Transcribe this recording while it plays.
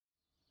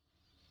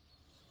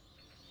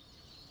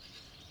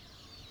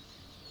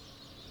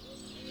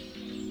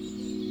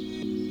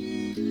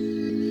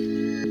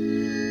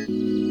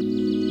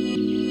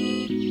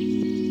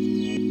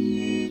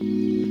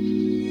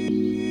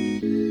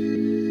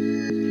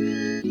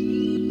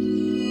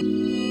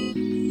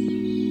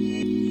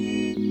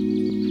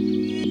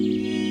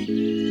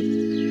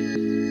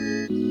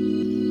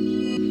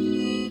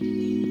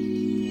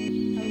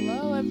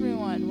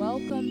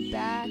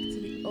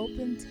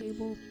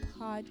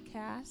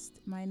podcast.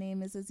 My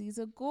name is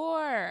Aziza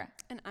Gore.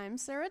 And I'm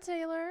Sarah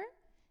Taylor.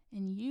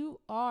 And you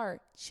are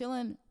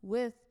chilling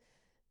with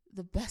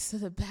the best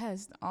of the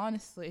best,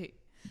 honestly.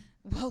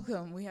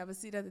 Welcome. We have a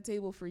seat at the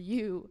table for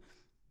you.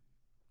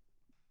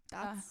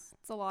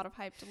 That's a lot of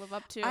hype to live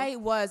up to.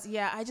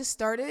 I just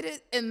started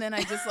it and then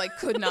I just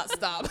could not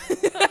stop.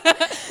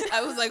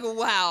 I was like,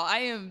 wow, I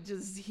am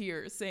just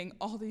here saying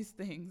all these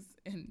things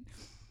and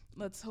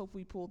let's hope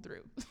we pull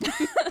through.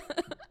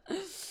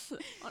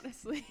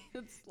 Honestly,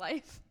 it's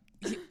life.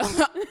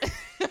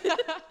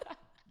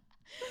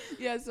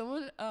 Yeah,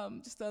 someone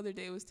just the other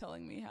day was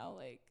telling me how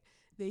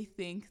they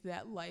think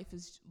that life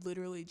is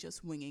literally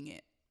just winging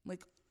it.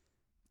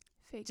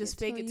 Fake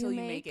it till you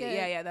make it.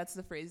 Yeah, that's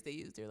the phrase they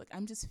use. They're like,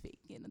 I'm just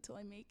faking it until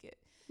I make it.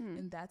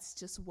 And that's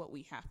just what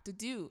we have to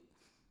do.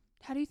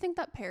 How do you think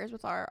that pairs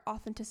with our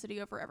authenticity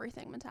over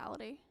everything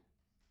mentality?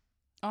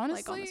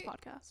 Honestly, on this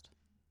podcast.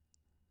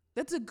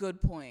 That's a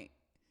good point.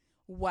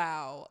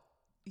 Wow.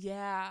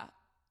 Yeah,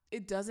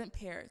 it doesn't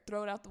pair.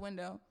 Throw it out the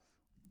window.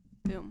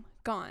 Boom.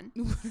 Gone.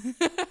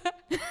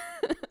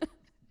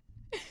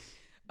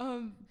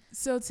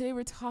 So today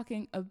we're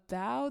talking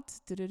about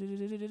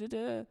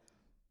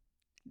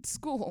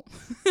school.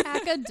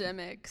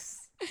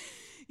 Academics.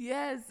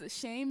 Yes,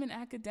 shame in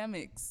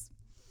academics.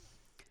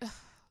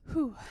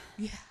 Whew.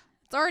 Yeah.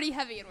 It's already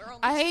heavy and we're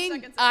only 2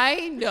 seconds in.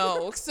 I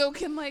know. So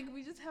can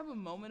we just have a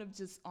moment of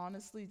just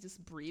honestly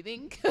just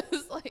breathing?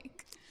 Because Okay.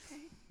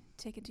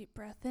 Take a deep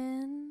breath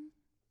in.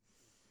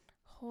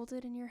 Hold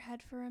it in your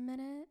head for a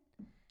minute.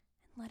 And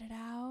let it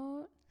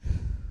out.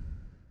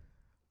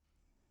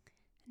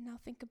 And now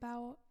think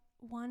about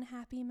one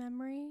happy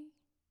memory.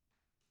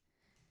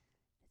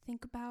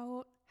 Think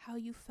about how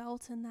you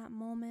felt in that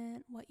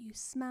moment, what you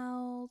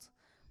smelled,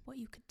 what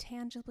you could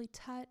tangibly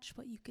touch,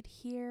 what you could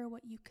hear,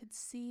 what you could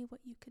see, what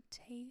you could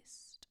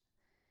taste.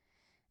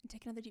 And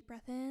take another deep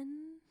breath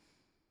in.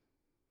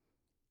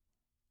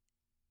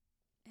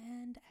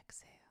 And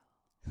exhale.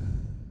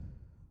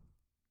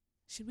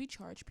 Should we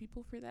charge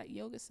people for that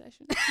yoga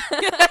session?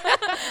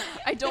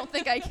 I don't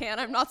think I can.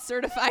 I'm not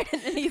certified in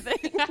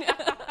anything.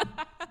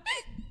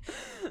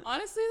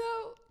 Honestly,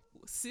 though,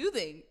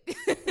 soothing.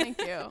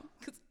 Thank you.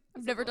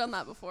 I've never done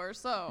that before,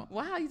 so.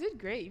 Wow, you did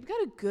great. You've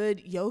got a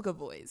good yoga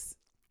voice.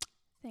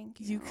 Thank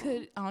you. You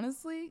could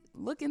honestly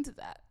look into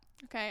that.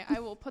 Okay, I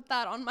will put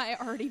that on my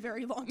already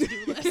very long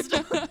to-do list.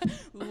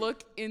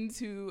 Look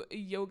into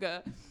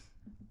yoga.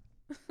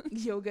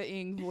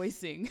 Yoga-ing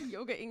voicing.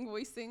 Yoga-ing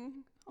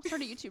voicing. I'll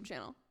start a YouTube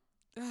channel.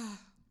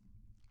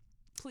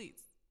 Please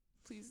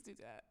do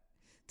that.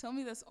 Tell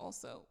me this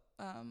also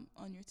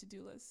on your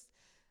to-do list.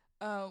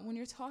 When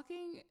you're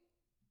talking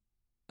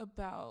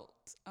about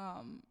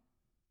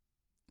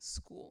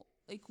school,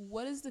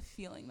 what is the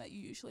feeling that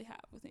you usually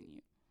have within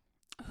you?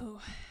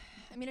 Oh,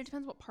 I mean, it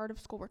depends what part of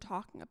school we're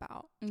talking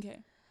about.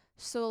 Okay.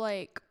 So,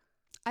 I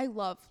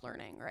love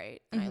learning,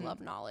 right? And I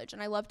love knowledge.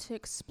 And I love to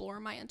explore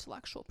my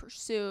intellectual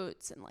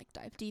pursuits and,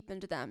 dive deep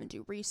into them and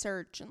do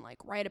research and,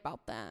 write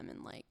about them.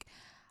 And,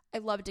 I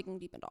love digging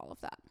deep into all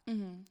of that.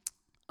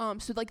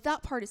 So,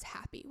 that part is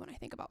happy when I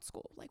think about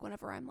school.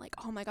 Whenever I'm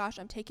oh my gosh,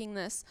 I'm taking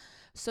this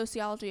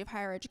sociology of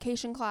higher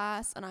education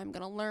class and I'm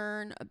going to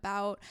learn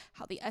about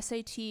how the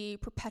SAT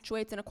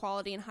perpetuates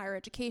inequality in higher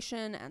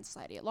education and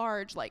society at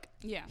large.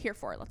 Here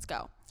for it. Let's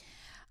go.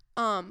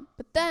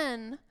 But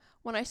then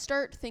when I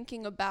start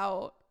thinking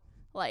about,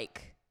 the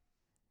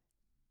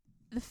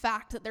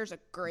fact that there's a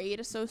grade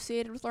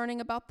associated with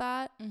learning about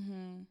that,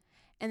 and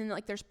then,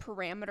 there's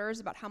parameters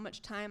about how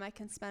much time I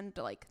can spend,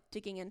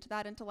 digging into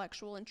that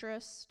intellectual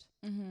interest,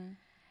 and,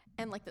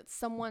 that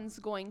someone's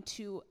going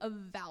to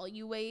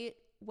evaluate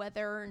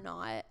whether or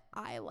not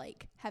I,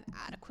 have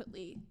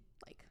adequately,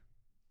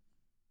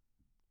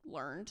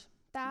 learned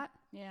that.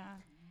 Yeah.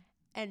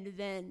 And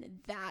then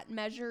that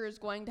measure is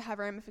going to have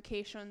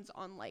ramifications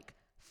on,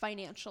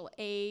 financial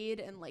aid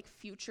and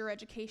future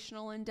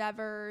educational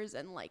endeavors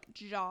and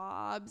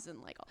jobs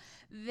and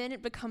then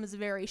it becomes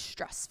very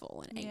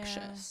stressful and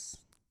anxious.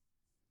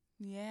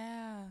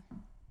 Yeah.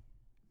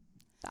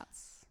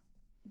 That's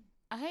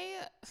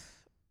I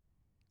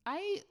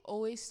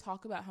always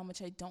talk about how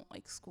much I don't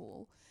like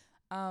school.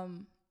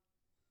 But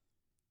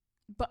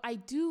I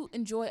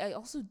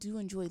also do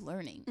enjoy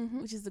learning,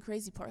 which is the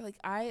crazy part.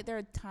 There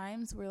are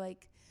times where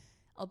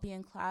I'll be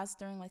in class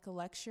during a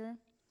lecture,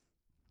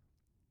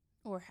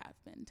 or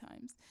have been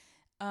times.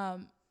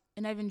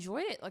 And I've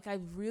enjoyed it.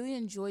 I've really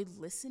enjoyed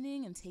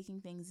listening and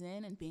taking things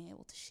in and being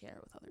able to share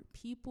with other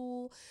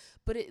people.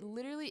 But it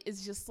literally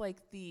is just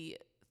the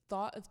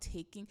thought of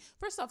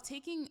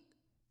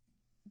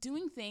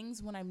doing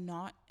things when I'm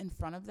not in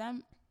front of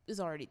them is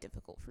already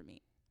difficult for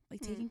me.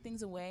 Taking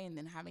things away and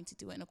then having to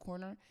do it in a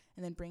corner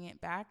and then bringing it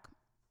back,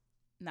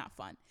 not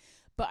fun.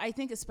 But I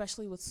think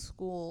especially with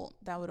school,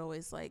 that would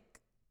always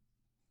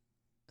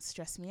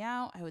stress me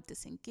out. I would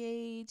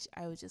disengage.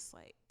 I would just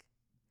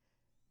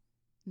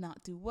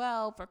not do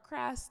well,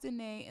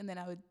 procrastinate, and then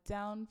I would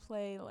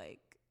downplay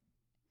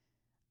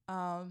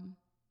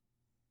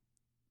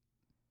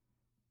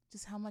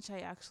just how much I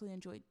actually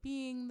enjoyed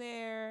being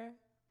there.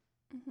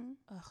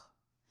 Ugh.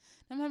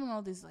 I'm having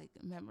all these like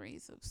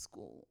memories of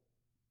school.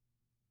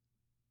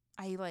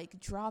 I like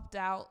dropped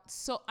out.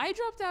 So I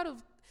dropped out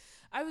of,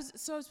 I was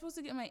supposed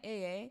to get my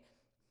AA.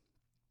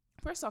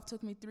 First off,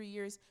 took me 3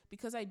 years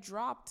because I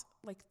dropped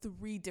like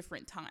 3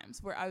 different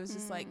times where I was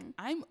just like,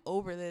 I'm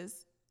over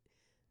this.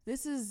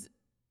 This is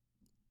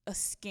a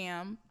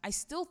scam. I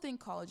still think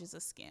college is a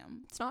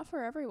scam. It's not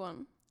for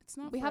everyone. It's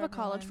not. We for have everyone.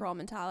 a college for all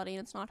mentality,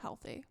 and it's not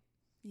healthy.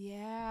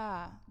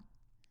 Yeah.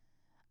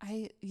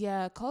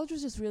 College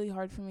was just really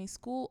hard for me.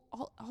 School,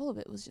 all of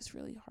it was just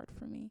really hard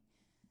for me.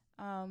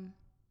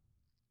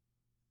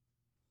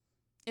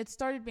 It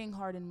started being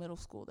hard in middle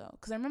school though,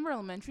 because I remember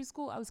elementary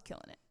school, I was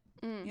killing it.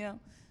 You know,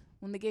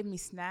 when they gave me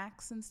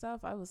snacks and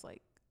stuff, I was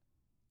like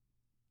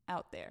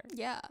out there.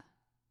 Yeah.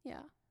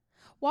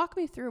 Walk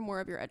me through more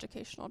of your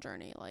educational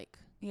journey. Like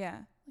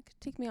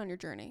take me on your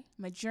journey.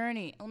 My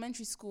journey,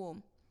 elementary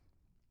school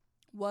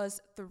was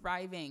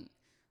thriving.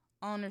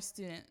 Honor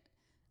student.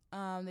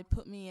 They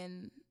put me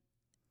in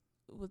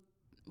with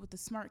the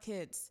smart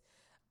kids.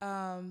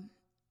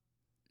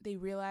 They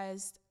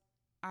realized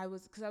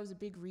because I was a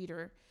big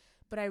reader,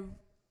 but I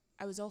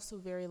was also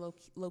very low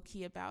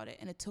key about it,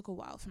 and it took a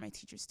while for my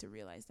teachers to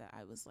realize that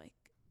I was like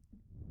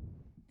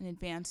an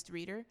advanced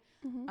reader.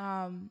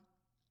 And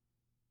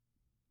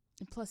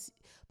plus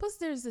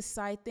there's this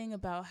side thing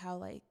about how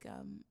like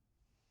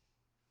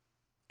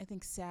I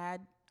think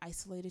sad,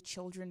 isolated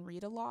children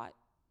read a lot.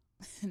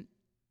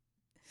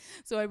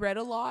 So I read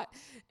a lot,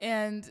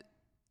 and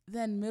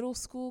then middle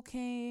school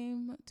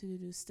came.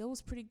 Still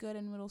was pretty good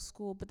in middle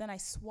school, but then I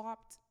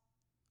swapped.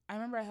 I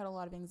remember I had a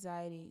lot of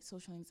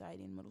social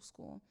anxiety in middle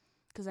school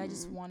because I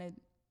just wanted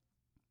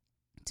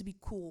to be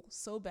cool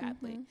so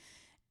badly.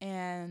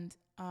 And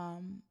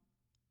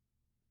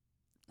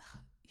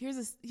here's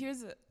a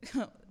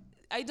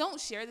I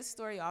don't share this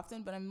story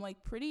often, but I'm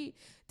like pretty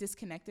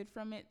disconnected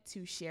from it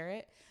to share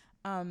it.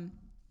 When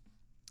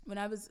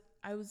I was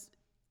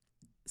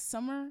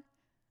summer,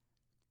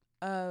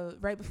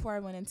 right before I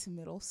went into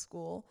middle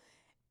school,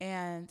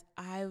 and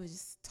I would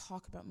just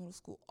talk about middle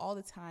school all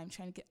the time,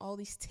 trying to get all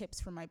these tips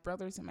from my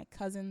brothers and my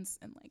cousins,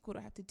 and like, what do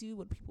I have to do?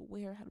 What do people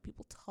wear? How do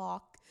people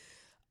talk?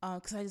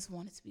 Because I just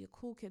wanted to be a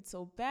cool kid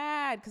so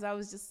bad, because I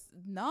was just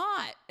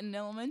not in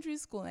elementary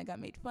school, and I got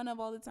made fun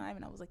of all the time,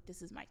 and I was like,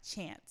 this is my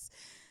chance.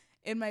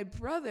 And my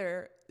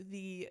brother,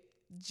 the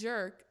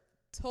jerk,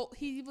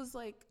 he was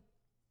like,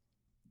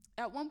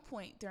 at one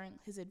point during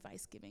his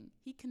advice giving,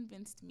 he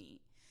convinced me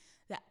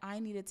that I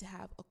needed to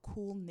have a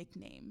cool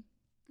nickname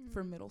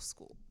for middle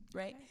school,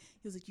 right? Okay.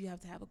 He was like, you have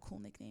to have a cool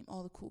nickname.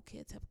 All the cool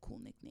kids have cool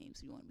nicknames.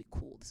 If you want to be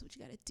cool, this is what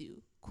you got to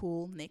do.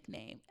 Cool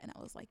nickname. And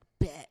I was like,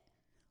 bet.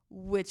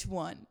 Which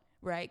one,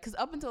 right? Because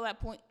up until that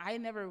point, I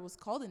never was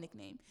called a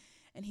nickname.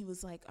 And he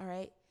was like, all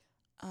right,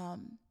 how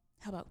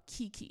about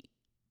Kiki?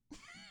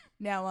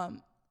 Now,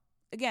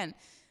 again,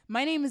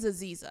 my name is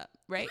Aziza,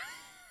 right?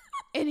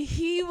 And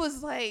he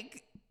was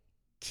like,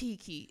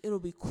 Kiki, it'll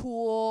be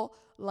cool.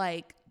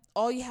 Like,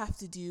 all you have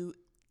to do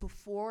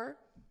before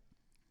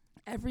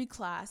every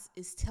class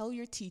is tell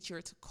your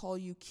teacher to call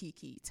you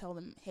Kiki. Tell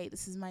them, hey,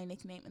 this is my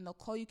nickname, and they'll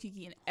call you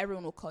Kiki, and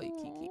everyone will call you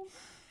Kiki.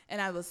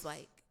 And I was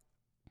like,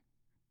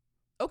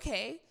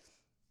 okay.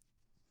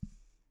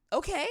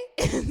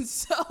 And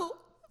so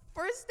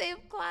first day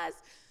of class,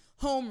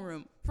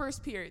 homeroom,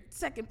 first period,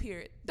 second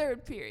period,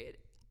 third period,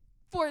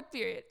 fourth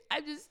period.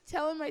 I'm just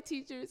telling my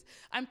teachers,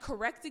 I'm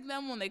correcting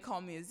them when they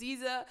call me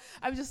Aziza.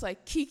 I'm just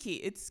like, Kiki,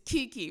 it's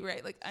Kiki,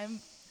 right? Like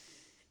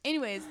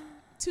anyways,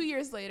 2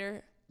 years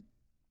later,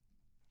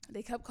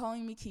 they kept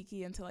calling me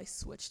Kiki until I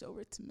switched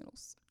over to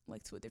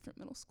to a different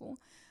middle school.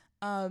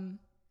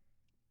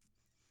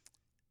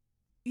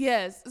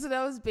 Yes, so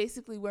that was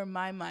basically where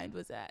my mind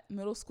was at.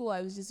 Middle school,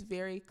 I was just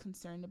very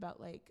concerned about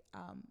like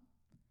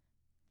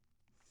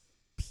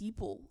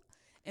people.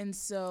 And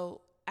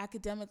so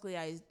academically,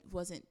 I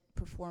wasn't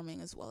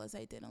performing as well as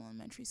I did in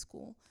elementary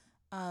school.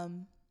 It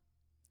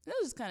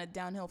was just kind of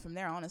downhill from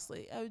there,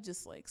 honestly. I would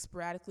just like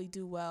sporadically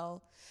do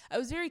well. I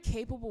was very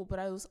capable, but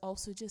I was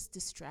also just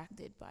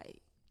distracted by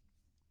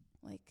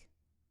like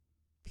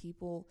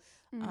people.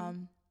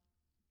 And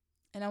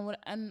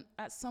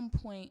at some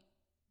point,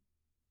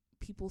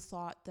 people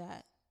thought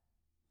that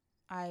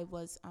I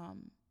was,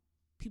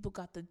 people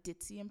got the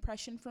ditzy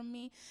impression from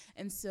me.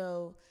 And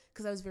so,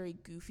 because I was very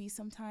goofy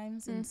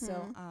sometimes. And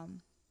so,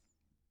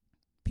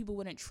 people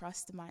wouldn't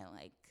trust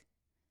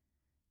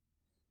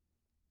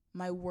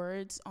my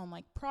words on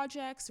like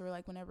projects or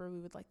like whenever we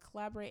would like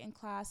collaborate in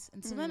class.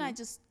 And so then I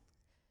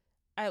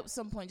at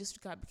some point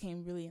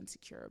became really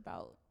insecure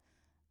about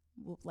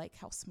like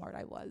how smart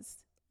I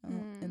was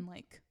in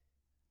like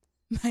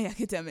my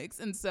academics.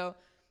 And so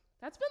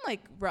that's been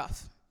like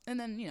rough. And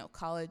then,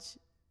 college,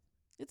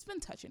 it's been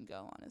touch and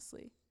go,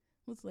 honestly,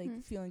 with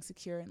like feeling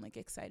secure and like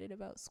excited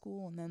about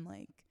school, and then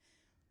like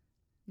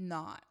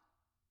not.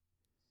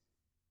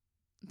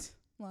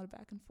 A lot of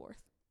back and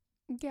forth.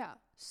 Yeah.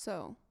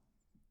 So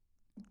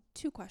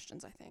 2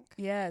 questions, I think.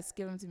 Yes,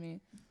 give them to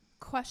me.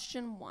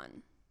 Question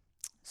 1.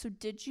 So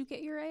did you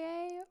get your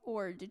AA,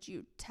 or did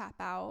you tap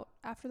out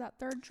after that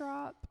third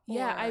drop?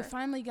 Yeah, I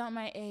finally got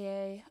my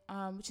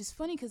AA, which is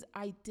funny because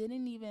I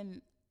didn't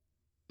even,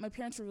 my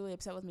parents were really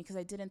upset with me because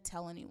I didn't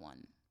tell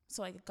anyone.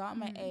 So I got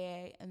my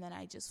AA, and then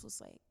I just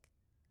was like,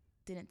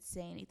 didn't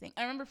say anything.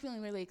 I remember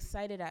feeling really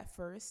excited at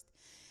first,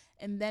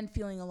 and then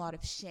feeling a lot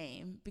of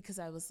shame because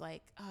I was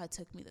like, oh, it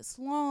took me this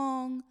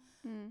long.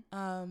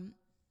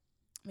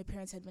 My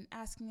parents had been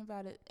asking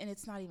about it, and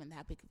it's not even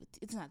that big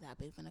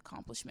of an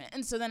accomplishment.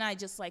 And so then I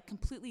just like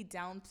completely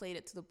downplayed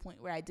it to the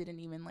point where I didn't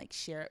even like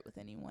share it with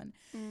anyone.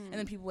 And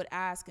then people would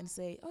ask and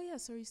say, oh yeah,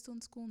 so are you still in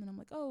school? And then I'm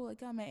like, oh, I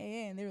got my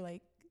AA. And they were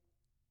like,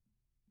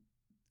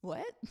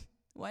 what?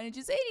 Why didn't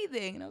you say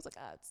anything? And I was like,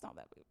 it's not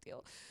that big of a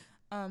deal.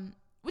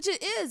 Which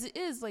it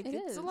is like,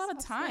 it's a lot of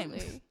time.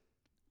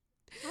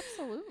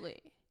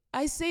 Absolutely.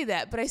 I say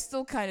that, but I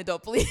still kind of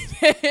don't believe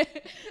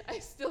it. I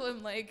still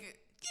am like,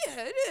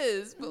 yeah, it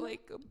is, but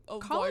like a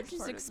college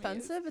is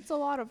expensive. It's a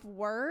lot of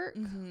work,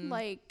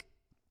 like,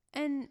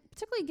 and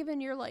particularly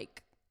given your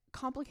like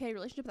complicated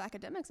relationship with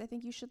academics, I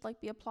think you should like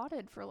be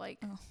applauded for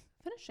like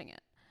finishing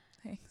it.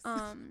 Thanks.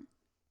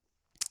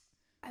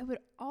 I would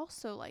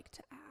also like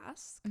to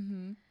ask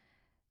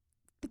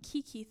the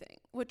Kiki thing,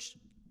 which.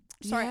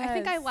 Sorry, I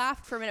think I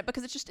laughed for a minute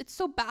because it's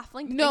so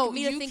baffling to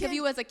me to think of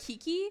you as a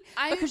Kiki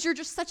because you're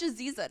just such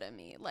Aziza to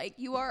me. Like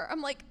you are,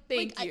 I'm like,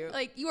 thank you.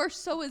 You are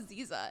so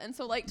Aziza. And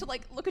so like to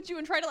like look at you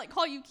and try to like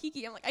call you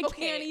Kiki, I'm like, I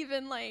can't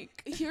even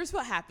like. Here's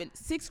what happened.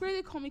 6th grade,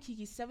 they called me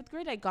Kiki. 7th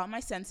grade, I got my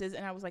senses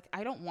and I was like,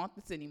 I don't want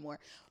this anymore.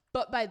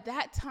 But by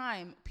that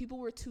time, people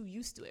were too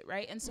used to it,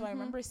 right? And so I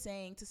remember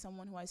saying to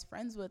someone who I was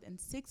friends with in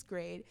 6th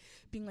grade,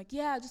 being like,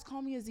 yeah, just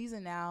call me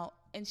Aziza now.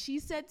 And she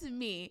said to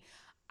me,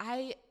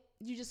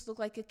 you just look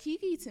like a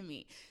Kiki to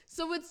me.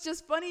 So it's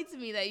just funny to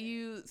me that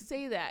you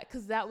say that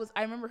because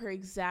I remember her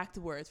exact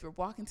words. We're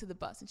walking to the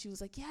bus and she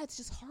was like, yeah, it's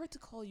just hard to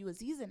call you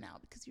Aziza now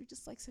because you're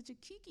just like such a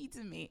Kiki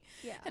to me.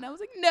 Yeah. And I was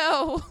like,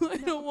 no, I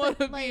don't want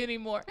to be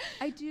anymore.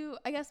 I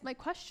guess my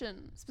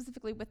question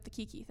specifically with the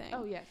Kiki thing.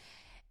 Oh, yeah.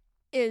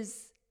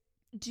 Is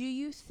do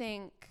you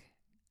think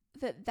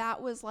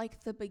that was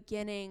like the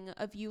beginning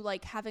of you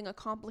like having a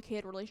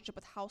complicated relationship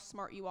with how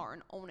smart you are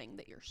and owning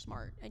that you're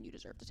smart and you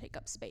deserve to take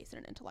up space in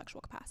an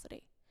intellectual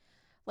capacity?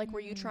 Like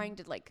were you trying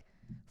to like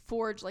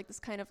forge like this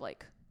kind of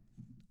like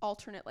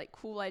alternate like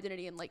cool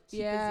identity and like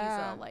keep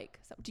Aziza like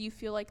do you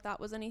feel like that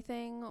was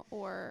anything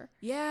or?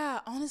 Yeah,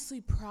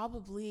 honestly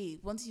probably.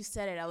 Once you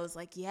said it I was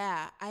like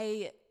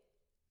I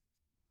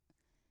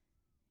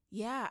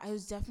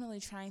was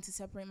definitely trying to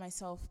separate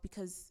myself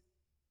because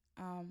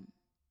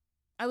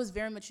I was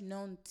very much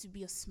known to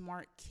be a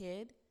smart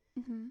kid.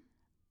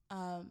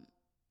 But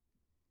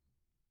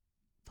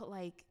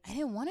like, I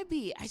didn't want to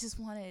be. I just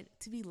wanted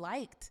to be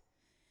liked.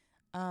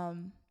 I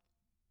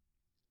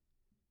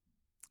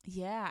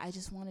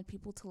just wanted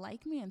people to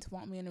like me and to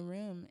want me in a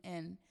room.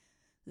 And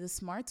the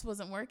smarts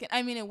wasn't working.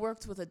 I mean, it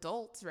worked with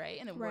adults, right?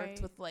 And it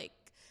worked with like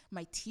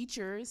my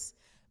teachers.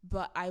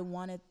 But I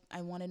wanted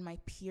my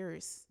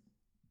peers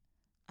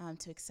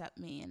to accept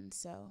me. And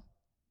so,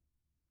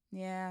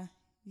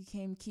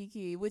 became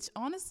Kiki, which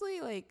honestly,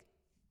 like,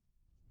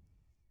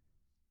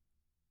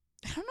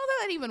 I don't know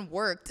that even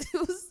worked. It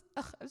was,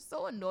 I'm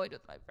so annoyed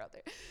with my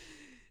brother.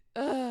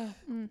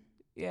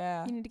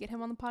 Yeah. You need to get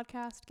him on the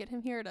podcast, get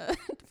him here to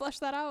flesh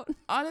that out.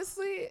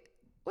 Honestly,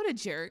 what a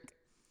jerk.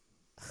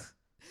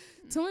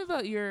 Tell me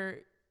about your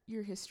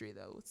history,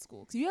 though, with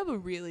school, because you have a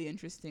really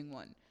interesting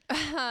one.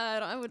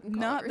 I wouldn't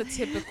call Not it the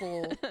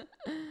typical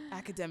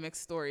academic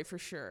story, for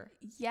sure.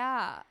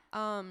 Yeah.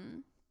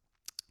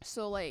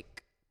 So, like,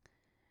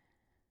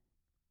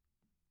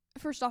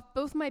 first off,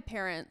 both my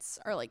parents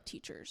are like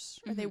teachers,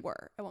 or they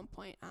were at one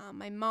point.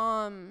 My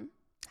mom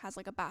has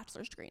like a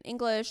bachelor's degree in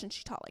English, and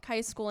she taught like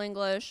high school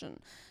English and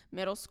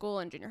middle school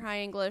and junior high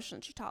English,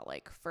 and she taught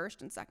like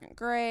 1st and 2nd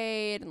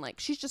grade, and like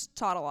she's just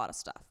taught a lot of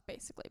stuff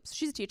basically. So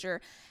she's a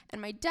teacher,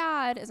 and my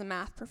dad is a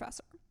math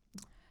professor.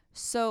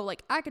 So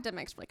like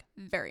academics were like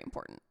very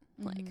important,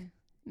 like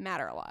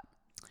matter a lot.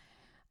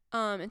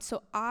 And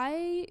so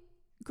I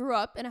grew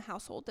up in a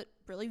household that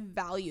really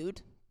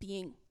valued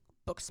being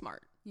book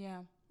smart.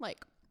 Yeah.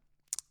 Like,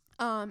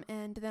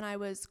 and then I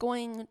was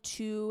going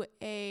to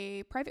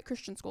a private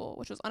Christian school,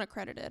 which was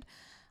unaccredited.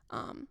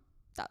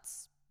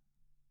 That's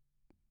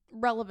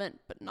relevant,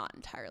 but not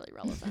entirely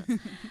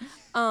relevant.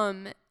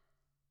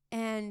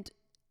 And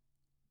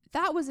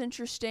that was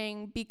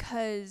interesting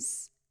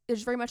because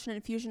there's very much an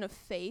infusion of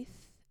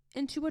faith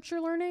into what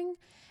you're learning.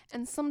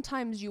 And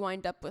sometimes you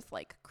wind up with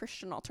like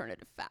Christian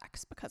alternative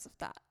facts because of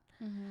that.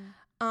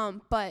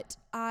 But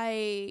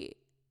I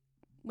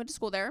went to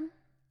school there,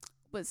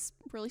 was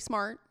really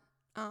smart,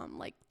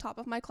 like top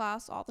of my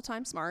class all the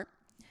time, smart.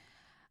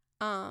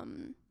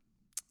 And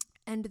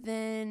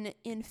then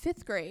in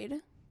 5th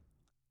grade,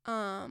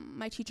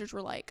 my teachers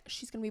were like,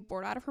 she's gonna be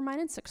bored out of her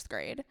mind in 6th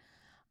grade.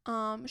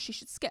 She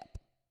should skip.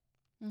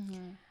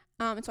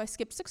 And so I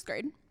skipped 6th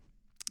grade,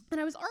 And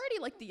I was already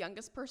like the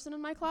youngest person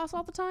in my class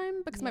all the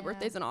time because my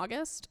birthday's in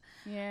August.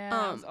 Yeah,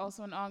 I was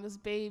also an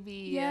August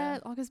baby. Yeah,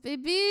 August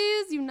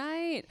babies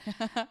unite.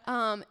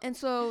 And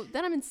so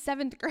then I'm in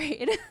 7th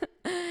grade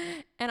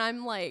and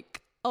I'm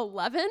like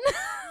 11.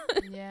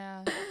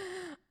 Yeah.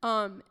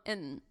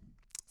 And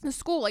the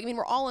school, like, I mean,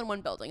 we're all in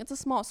one building. It's a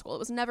small school. It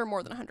was never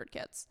more than 100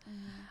 kids.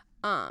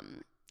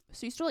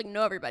 So you still like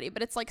know everybody,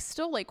 but it's like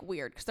still like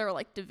weird because there are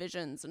like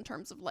divisions in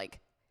terms of like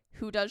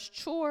who does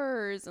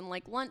chores and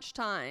like lunch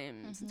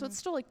times. So it's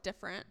still like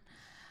different.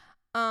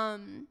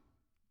 And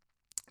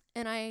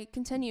I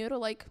continue to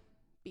like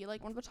be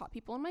like one of the top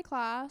people in my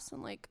class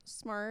and like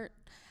smart.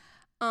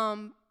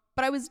 But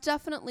I was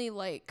definitely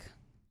like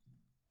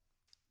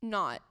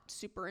not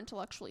super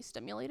intellectually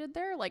stimulated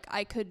there. Like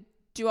I could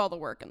do all the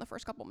work in the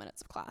first couple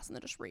minutes of class and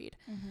then just read.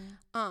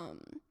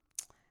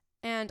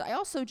 And I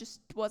also just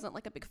wasn't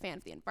like a big fan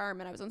of the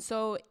environment I was in.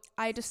 So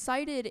I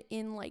decided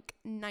in like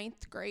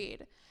 9th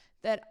grade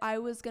that I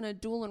was going to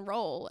dual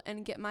enroll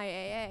and get my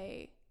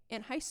AA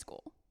in high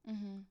school.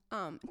 In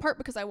part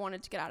because I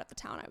wanted to get out of the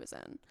town I was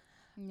in,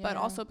 but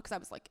also because I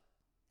was like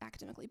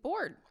academically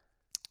bored.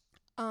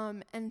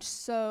 And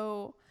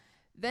so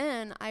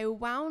then I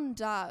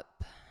wound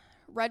up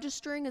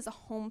registering as a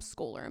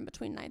homeschooler in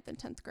between 9th and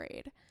 10th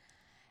grade.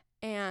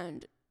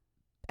 And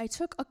I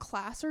took a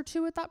class or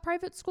two at that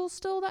private school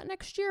still that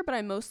next year, but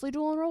I mostly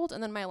dual enrolled.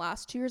 And then my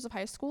last 2 years of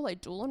high school, I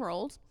dual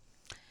enrolled.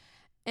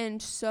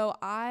 And so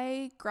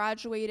I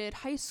graduated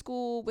high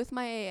school with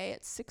my AA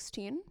at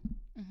 16.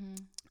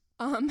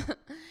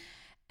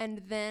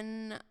 And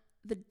then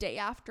the day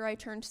after I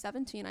turned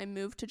 17, I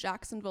moved to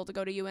Jacksonville to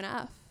go to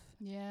UNF.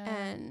 Yeah.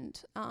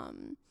 And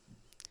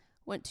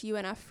went to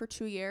UNF for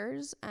 2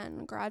 years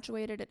and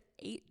graduated at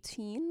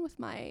 18 with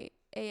my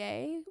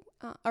AA,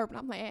 or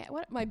not my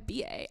AA, my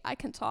BA. I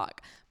can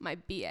talk. My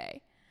BA.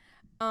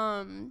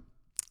 And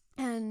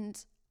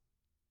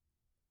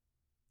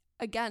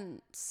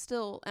again,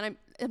 still, and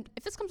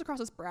if this comes across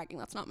as bragging,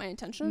 that's not my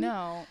intention.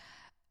 No.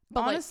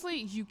 But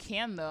honestly, like, you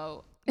can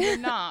though. You're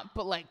not,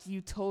 but like you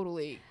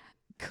totally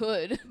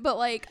could. But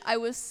like I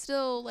was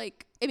still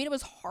like, I mean, it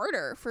was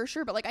harder for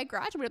sure, but like I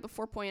graduated with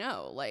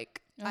 4.0.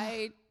 Like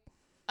I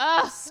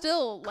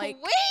still like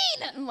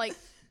queen. I'm like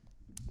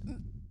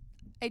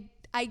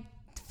I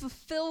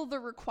fulfill the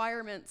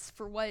requirements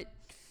for what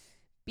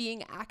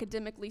being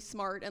academically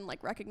smart and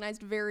like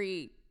recognized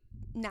very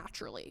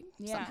naturally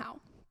somehow.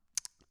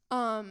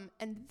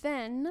 And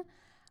then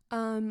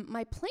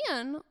my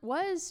plan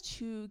was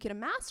to get a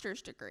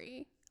master's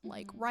degree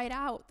like right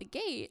out the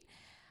gate.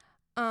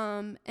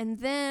 And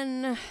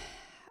then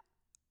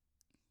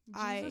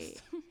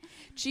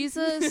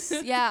Jesus,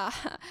 yeah.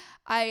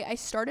 I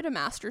started a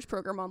master's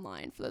program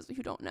online, for those of you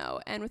who don't know.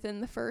 And within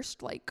the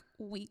first like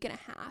week and a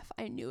half,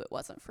 I knew it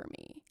wasn't for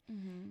me.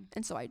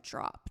 And so I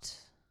dropped.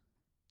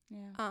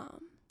 Yeah.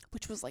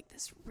 Which was like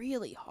this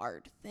really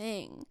hard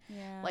thing.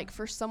 Yeah. Like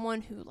for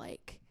someone who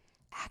like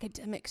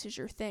academics is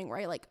your thing,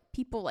 right? Like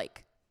people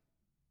like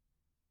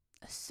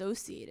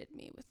associated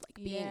me with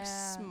like being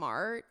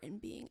smart and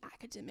being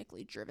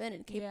academically driven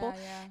and capable.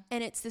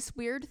 And it's this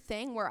weird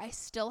thing where I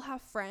still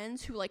have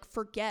friends who like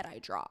forget I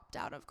dropped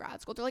out of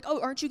grad school. They're like, oh,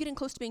 aren't you getting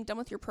close to being done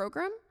with your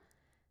program?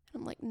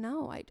 And I'm like,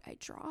 no, I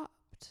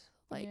dropped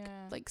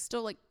like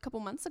still like a couple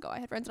months ago. I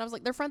had friends and I was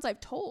like, they're friends I've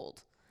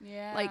told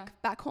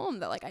like back home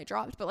that like I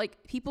dropped, but like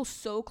people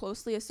so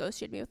closely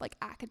associate me with like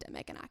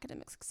academic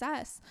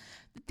success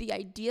that the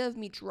idea of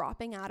me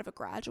dropping out of a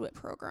graduate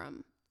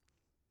program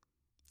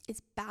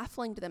is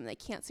baffling to them. They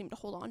can't seem to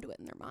hold on to it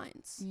in their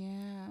minds.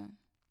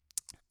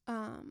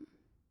 And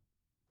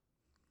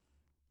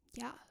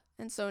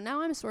so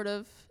now I'm sort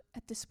of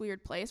at this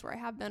weird place where I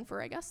have been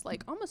for I guess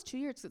like almost 2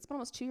 years. It's been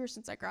almost 2 years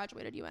since I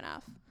graduated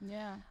UNF.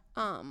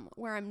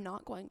 Where I'm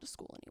not going to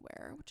school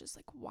anywhere, which is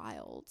like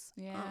wild.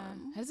 How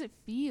does it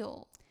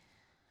feel?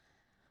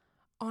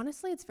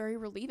 Honestly, it's very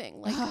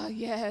relieving.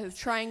 Like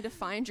trying to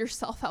find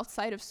yourself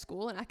outside of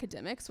school and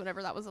academics,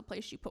 whenever that was a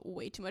place you put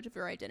way too much of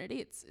your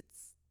identity, it's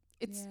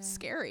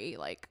scary,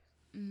 like,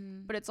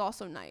 but it's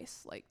also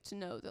nice, like, to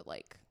know that,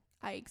 like,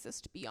 I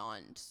exist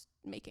beyond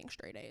making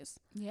straight A's.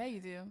 Yeah,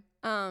 you do.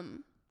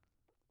 And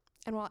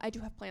while I do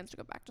have plans to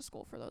go back to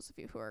school, for those of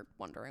you who are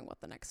wondering what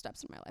the next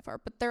steps in my life are,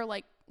 but they're,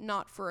 like,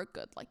 not for a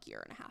good, like,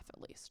 year and a half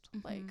at least.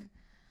 Like,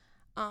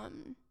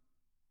 and,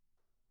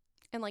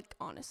 like,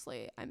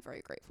 honestly, I'm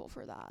very grateful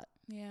for that.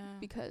 Yeah.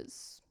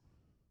 Because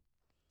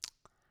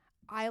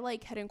I,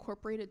 like, had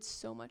incorporated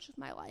so much of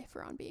my life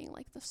around being,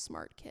 like, the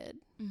smart kid.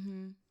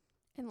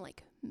 And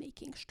like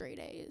making straight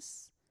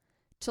A's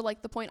to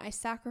like the point I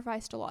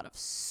sacrificed a lot of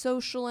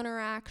social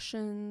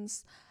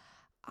interactions.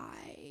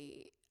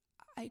 I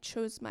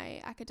chose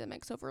my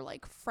academics over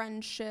like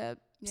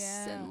friendships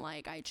and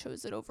like I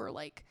chose it over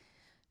like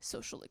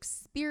social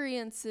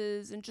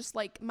experiences and just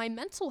like my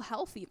mental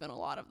health even a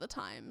lot of the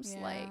times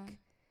like,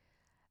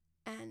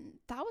 and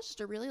that was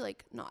just a really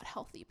like not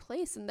healthy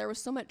place. And there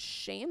was so much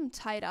shame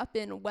tied up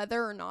in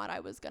whether or not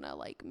I was gonna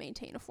like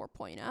maintain a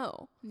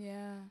 4.0.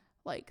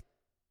 Like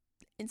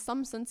in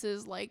some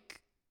senses, like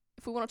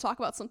if we want to talk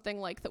about something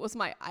like that was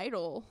my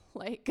idol,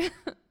 like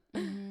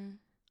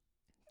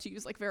to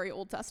use like very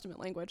Old Testament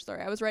language.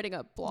 Sorry, I was writing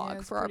a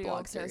blog for our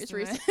blog series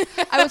recently.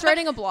 I was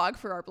writing a blog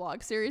for our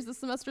blog series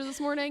this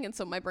morning, and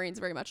so my brain's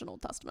very much an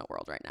Old Testament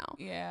world right now.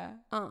 Yeah.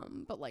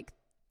 But like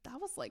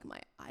that was like my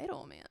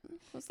idol, man.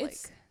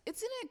 Isn't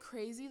it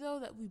crazy though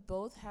that we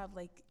both have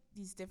like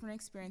these different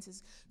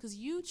experiences? Because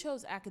you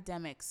chose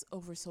academics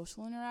over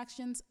social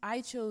interactions.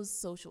 I chose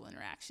social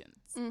interactions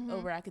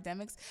over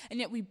academics, and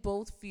yet we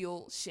both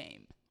feel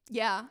shame.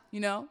 Yeah. You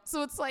know?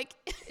 So it's like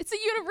it's a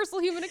universal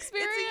human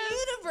experience. It's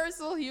a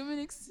universal human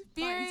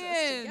experience.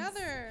 Finds us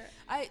together.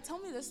 Tell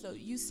me this though.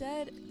 You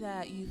said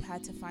that you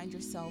had to find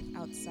yourself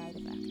outside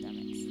of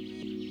academics.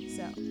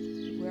 So,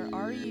 where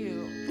are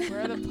you?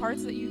 Where are the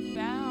parts that you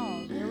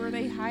found? Where were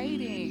they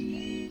hiding?